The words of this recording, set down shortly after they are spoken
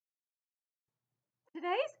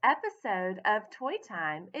Today's episode of Toy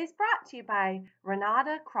Time is brought to you by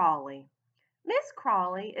Renata Crawley. Miss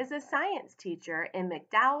Crawley is a science teacher in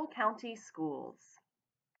McDowell County Schools.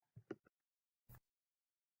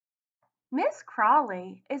 Miss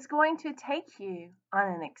Crawley is going to take you on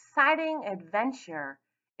an exciting adventure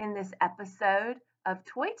in this episode of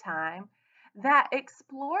Toy Time that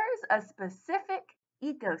explores a specific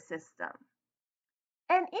ecosystem.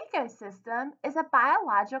 An ecosystem is a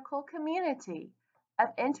biological community of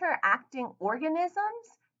interacting organisms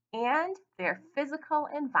and their physical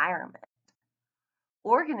environment.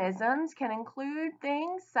 Organisms can include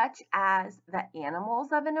things such as the animals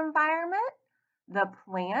of an environment, the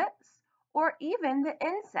plants, or even the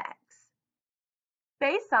insects.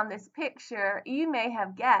 Based on this picture, you may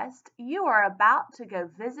have guessed you are about to go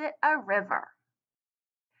visit a river.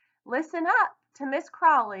 Listen up to Miss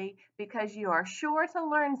Crawley because you are sure to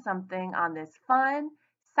learn something on this fun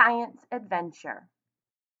science adventure.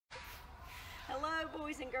 Hello,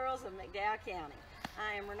 boys and girls of McDowell County.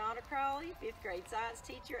 I am Renata Crawley, 5th grade science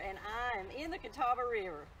teacher, and I am in the Catawba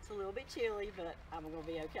River. It's a little bit chilly, but I'm going to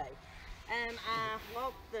be okay. I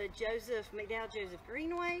walked the McDowell Joseph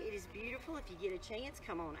Greenway. It is beautiful. If you get a chance,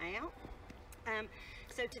 come on out.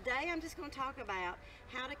 So today I'm just going to talk about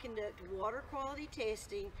how to conduct water quality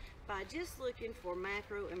testing by just looking for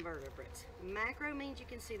macroinvertebrates. Macro means you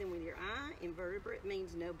can see them with your eye. Invertebrate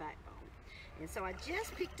means no backbone. And so I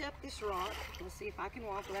just picked up this rock. Let's see if I can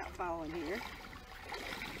walk without falling here.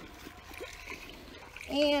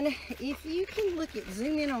 And if you can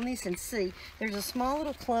zoom in on this and see, there's a small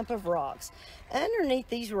little clump of rocks. Underneath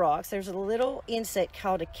these rocks, there's a little insect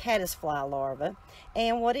called a caddisfly larva.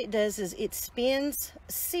 And what it does is it spins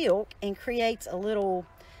silk and creates a little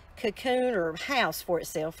cocoon or house for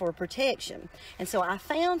itself for protection. And so I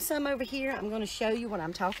found some over here. I'm going to show you what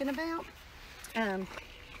I'm talking about.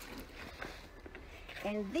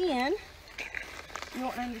 And then you'll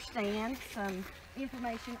understand some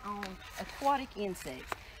information on aquatic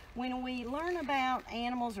insects. When we learn about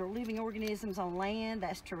animals or living organisms on land,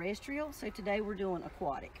 that's terrestrial. So today we're doing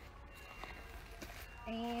aquatic.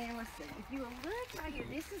 And let's see, if you look right here,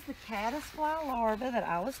 this is the caddisfly larva that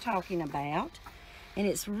I was talking about. And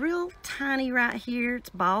it's real tiny right here. It's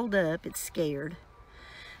balled up, it's scared.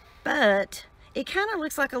 But it kind of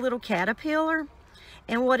looks like a little caterpillar.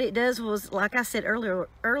 And what it does was, like I said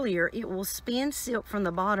earlier, it will spin silk from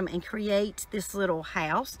the bottom and create this little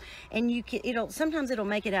house. And sometimes it'll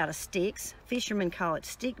make it out of sticks. Fishermen call it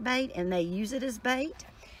stick bait, and they use it as bait.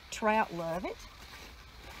 Trout love it.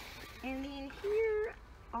 And then here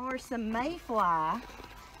are some mayfly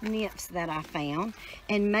nymphs that I found.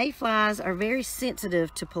 And mayflies are very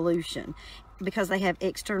sensitive to pollution because they have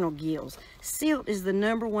external gills. Silt is the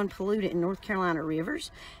 #1 pollutant in North Carolina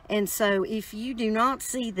rivers. And so if you do not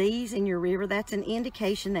see these in your river, that's an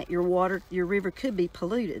indication that your river could be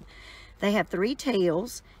polluted. They have 3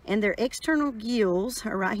 tails, and their external gills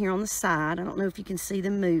are right here on the side. I don't know if you can see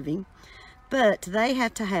them moving, but they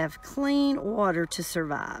have to have clean water to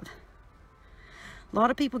survive. A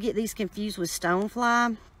lot of people get these confused with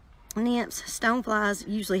stonefly nymphs. Stoneflies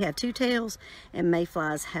usually have 2 tails, and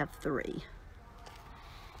mayflies have 3.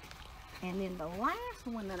 And then the last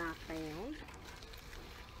one that I found,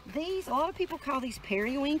 a lot of people call these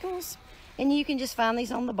periwinkles, and you can just find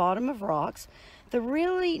these on the bottom of rocks. The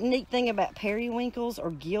really neat thing about periwinkles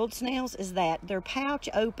or gilled snails is that their pouch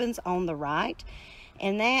opens on the right,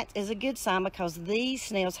 and that is a good sign because these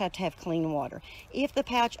snails have to have clean water. If the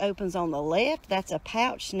pouch opens on the left, that's a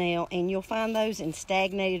pouch snail, and you'll find those in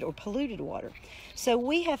stagnated or polluted water. So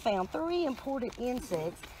we have found 3 important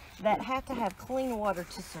insects that have to have clean water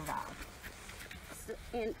to survive.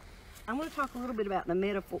 And I'm going to talk a little bit about the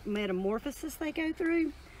metamorphosis they go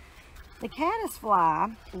through. The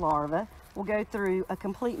caddisfly larva will go through a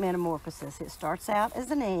complete metamorphosis. It starts out as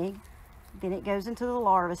an egg, then it goes into the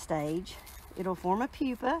larva stage. It'll form a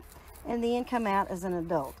pupa and then come out as an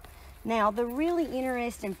adult. Now, the really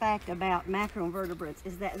interesting fact about macroinvertebrates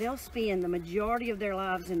is that they'll spend the majority of their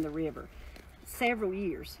lives in the river, several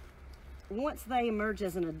years. Once they emerge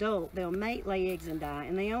as an adult, they'll mate, lay eggs, and die,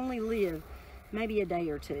 and they only live maybe a day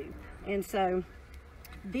or 2. And so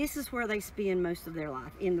this is where they spend most of their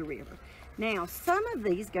life, in the river. Now, some of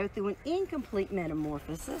these go through an incomplete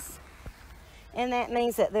metamorphosis, and that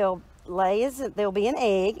means that they'll be an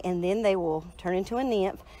egg, and then they will turn into a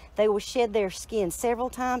nymph. They will shed their skin several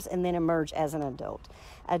times and then emerge as an adult.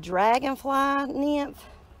 A dragonfly nymph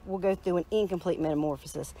will go through an incomplete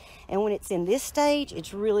metamorphosis, and when it's in this stage,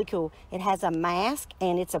 it's really cool. It has a mask,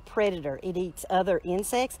 and it's a predator. It eats other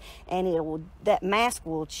insects, and that mask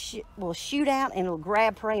will shoot out, and it'll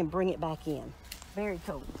grab prey and bring it back in. Very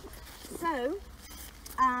cool. So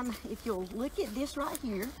if you'll look at this right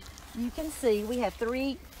here, you can see we have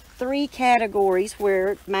three categories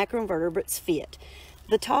where macroinvertebrates fit.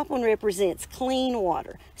 The top one represents clean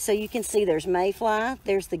water. So you can see there's mayfly,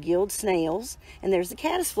 there's the gilled snails, and there's the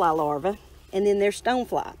caddisfly larva, and then there's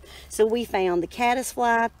stonefly. So we found the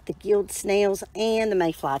caddisfly, the gilled snails, and the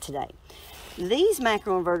mayfly today. These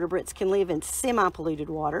macroinvertebrates can live in semi-polluted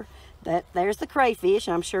water. There's the crayfish.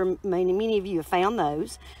 I'm sure many of you have found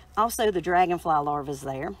those. Also, the dragonfly larvae is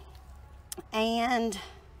there. And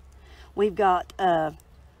we've got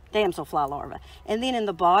damselfly larvae. And then in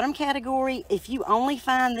the bottom category, if you only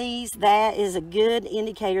find these, that is a good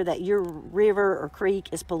indicator that your river or creek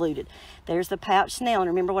is polluted. There's the pouch snail. And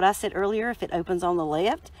remember what I said earlier, if it opens on the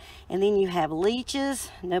left. And then you have leeches.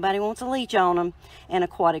 Nobody wants a leech on them. And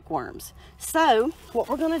aquatic worms. So what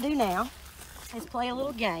we're going to do now is play a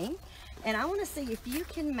little game. And I want to see if you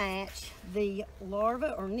can match the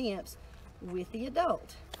larva or nymphs with the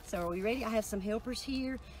adult. So are we ready? I have some helpers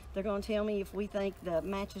here. They're going to tell me if we think the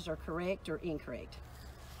matches are correct or incorrect.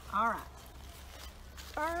 All right.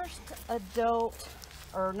 First adult,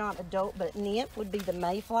 or not adult, but nymph would be the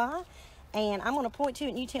mayfly. And I'm going to point to it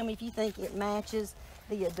and you tell me if you think it matches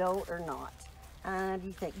the adult or not. Do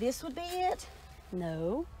you think this would be it?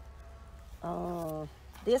 No.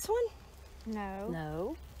 This one? No.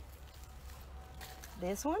 No.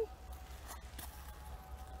 This one?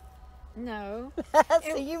 No.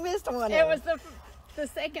 So you missed one. It was the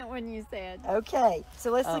second one you said. Okay, so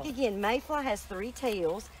let's look again. Mayfly has 3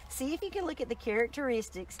 tails. See if you can look at the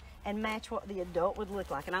characteristics and match what the adult would look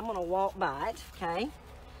like. And I'm going to walk by it, okay?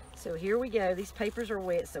 So here we go. These papers are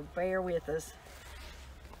wet, so bear with us.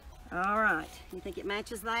 All right. You think it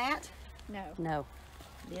matches that? No. No.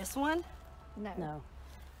 This one? No. No.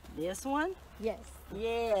 This one? Yes.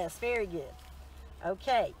 Yes, very good.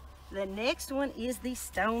 Okay, the next one is the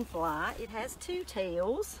stonefly. It has 2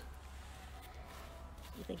 tails.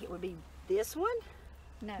 You think it would be this one?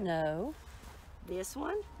 No. No. This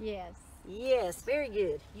one? Yes. Yes, very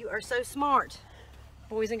good. You are so smart.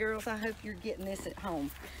 Boys and girls, I hope you're getting this at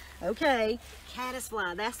home. Okay,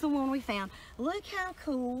 caddisfly, that's the one we found. Look how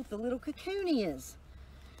cool the little cocoon is.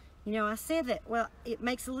 You know, I said that, well, it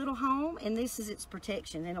makes a little home, and this is its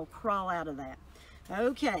protection, and it'll crawl out of that.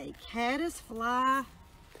 Okay, caddisfly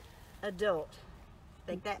adult.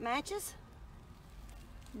 Think that matches?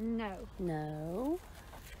 No. No.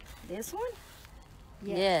 This one?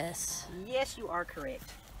 Yes. Yes, you are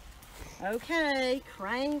correct. Okay,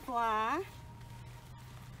 cranefly.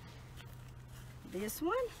 This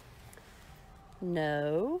one?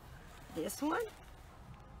 No. This one?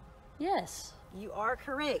 Yes. You are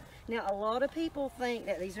correct. Now, a lot of people think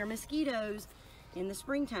that these are mosquitoes in the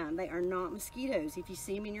springtime. They are not mosquitoes. If you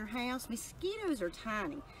see them in your house, mosquitoes are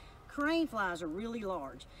tiny. Crane flies are really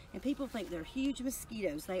large, and people think they're huge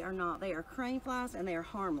mosquitoes. They are not. They are crane flies, and they are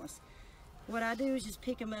harmless. What I do is just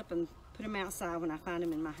pick them up and put them outside when I find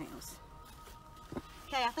them in my house.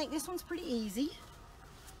 Okay, I think this one's pretty easy.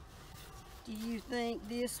 Do you think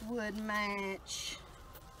this would match?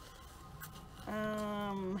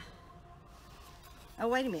 Oh,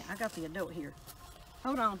 wait a minute. I got the adult here.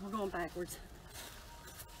 Hold on. We're going backwards.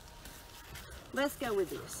 Let's go with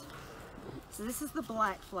this. So this is the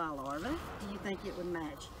black fly larva. Do you think it would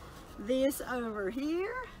match this over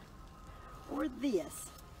here or this?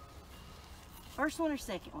 First one or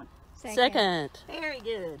second one? Second. Very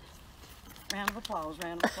good. Round of applause,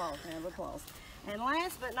 round of applause, round of applause. And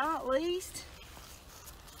last but not least,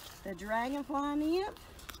 the dragonfly nymph.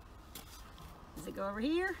 Does it go over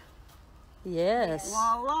here? Yes.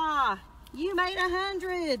 Voila! You made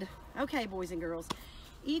 100. Okay, boys and girls.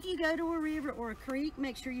 If you go to a river or a creek,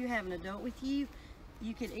 make sure you have an adult with you.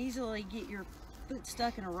 You could easily get your foot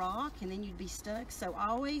stuck in a rock and then you'd be stuck. So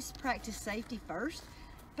always practice safety first.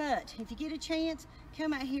 But if you get a chance,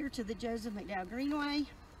 come out here to the Joseph McDowell Greenway.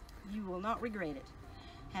 You will not regret it.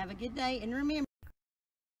 Have a good day, and remember.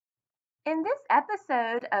 In this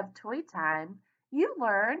episode of Toy Time, you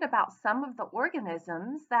learned about some of the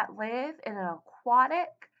organisms that live in an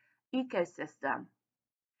aquatic ecosystem.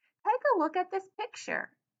 Take a look at this picture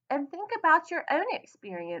and think about your own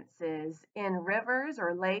experiences in rivers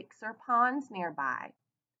or lakes or ponds nearby.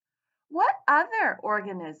 What other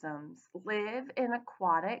organisms live in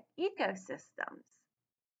aquatic ecosystems?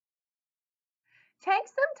 Take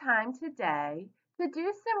some time today to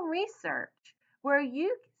do some research where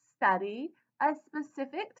you study a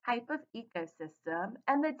specific type of ecosystem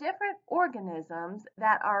and the different organisms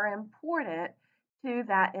that are important to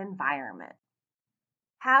that environment.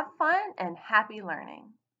 Have fun and happy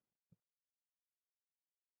learning.